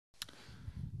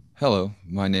Hello,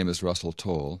 my name is Russell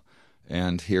Toll,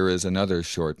 and here is another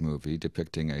short movie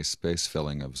depicting a space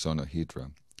filling of zonohedra.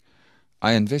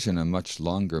 I envision a much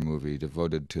longer movie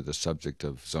devoted to the subject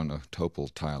of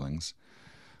zonotopal tilings.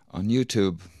 On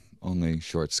YouTube, only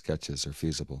short sketches are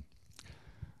feasible.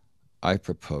 I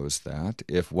propose that,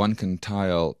 if one can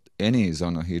tile any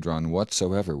zonohedron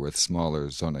whatsoever with smaller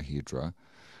zonohedra,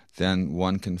 then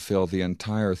one can fill the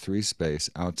entire three-space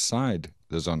outside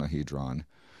the zonohedron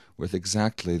with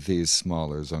exactly these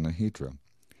smaller zonohedra.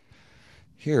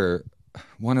 Here,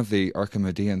 one of the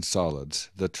Archimedean solids,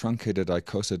 the Truncated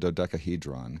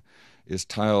Icosidodecahedron, is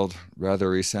tiled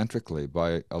rather eccentrically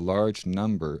by a large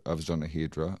number of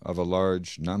zonohedra of a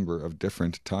large number of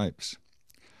different types.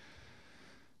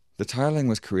 The tiling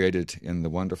was created in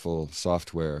the wonderful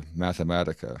software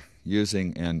Mathematica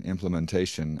using an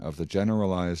implementation of the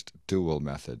generalized dual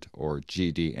method, or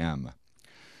GDM.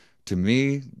 To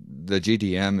me, the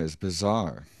GDM is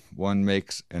bizarre. One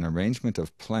makes an arrangement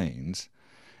of planes,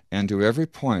 and to every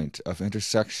point of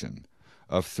intersection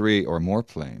of three or more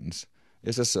planes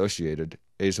is associated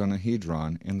a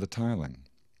zonohedron in the tiling.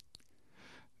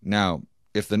 Now,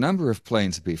 if the number of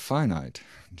planes be finite,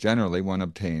 generally one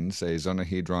obtains a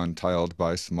zonohedron tiled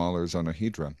by smaller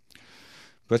zonohedra.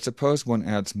 But suppose one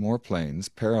adds more planes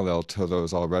parallel to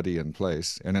those already in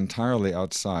place and entirely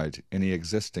outside any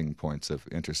existing points of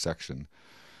intersection.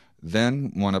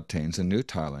 Then one obtains a new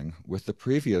tiling with the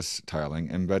previous tiling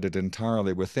embedded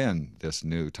entirely within this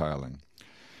new tiling.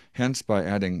 Hence, by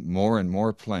adding more and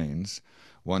more planes,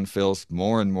 one fills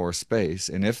more and more space,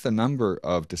 and if the number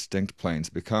of distinct planes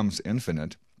becomes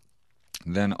infinite,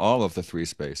 then all of the three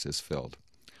space is filled.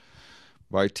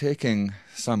 By taking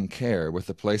some care with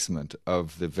the placement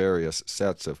of the various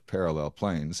sets of parallel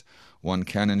planes, one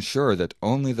can ensure that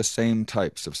only the same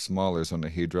types of smaller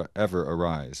zonohedra ever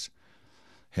arise.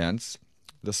 Hence,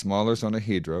 the smaller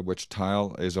zonohedra which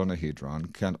tile a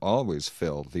zonohedron can always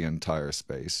fill the entire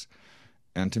space,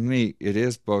 and to me it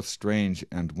is both strange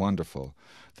and wonderful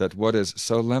that what is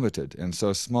so limited and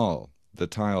so small, the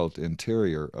tiled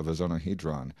interior of a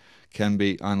zonohedron, can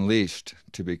be unleashed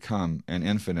to become an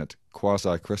infinite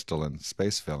quasicrystalline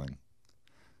space filling.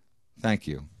 Thank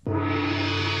you.